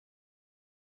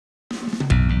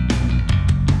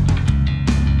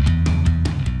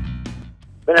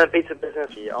Been in the pizza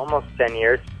business for almost 10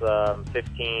 years,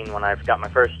 15 when I got my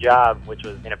first job, which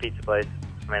was in a pizza place.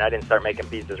 I mean, I didn't start making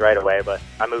pizzas right away, but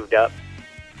I moved up.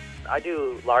 I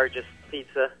do largest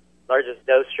pizza, largest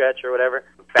dough stretch or whatever,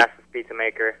 fastest pizza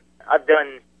maker. I've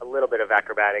done a little bit of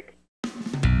acrobatic.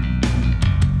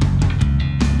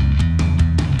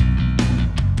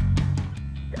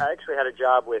 I actually had a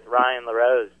job with Ryan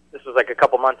LaRose. This was like a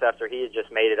couple months after he had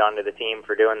just made it onto the team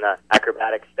for doing the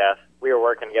acrobatic stuff. We were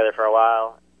working together for a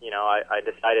while. You know, I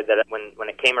decided that when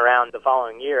it came around the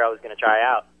following year, I was going to try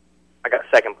out. I got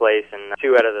second place in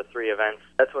 2 out of the 3 events.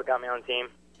 That's what got me on the team.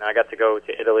 And I got to go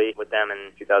to Italy with them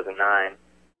in 2009.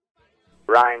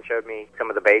 Ryan showed me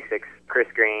some of the basics, Chris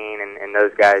Green and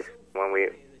those guys, when we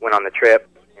went on the trip,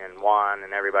 and Juan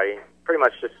and everybody. Pretty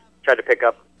much just tried to pick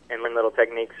up and learn little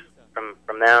techniques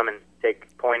from them and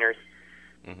take pointers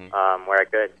where I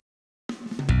could.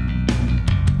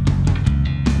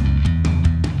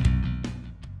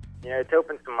 You know, it's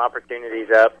opened some opportunities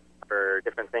up for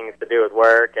different things to do with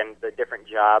work and the different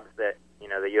jobs that, you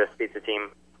know, the U.S. Pizza team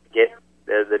get,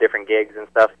 the different gigs and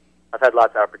stuff. I've had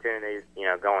lots of opportunities, you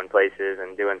know, going places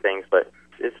and doing things, but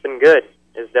it's been good.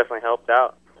 It's definitely helped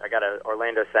out. I got an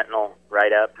Orlando Sentinel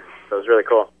write-up, so it was really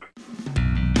cool.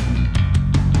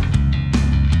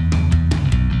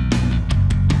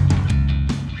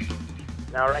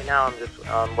 Now, right now, I'm just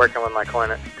working with my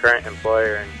current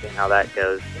employer and seeing how that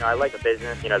goes. You know, I like the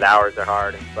business. You know, the hours are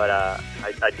hard, but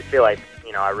I just feel like,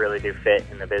 you know, I really do fit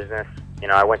in the business. You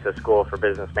know, I went to school for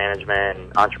business management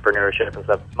and entrepreneurship and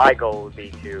stuff. My goal would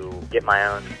be to get my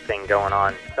own thing going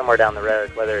on somewhere down the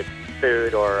road, whether it's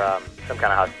food or some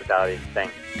kind of hospitality thing.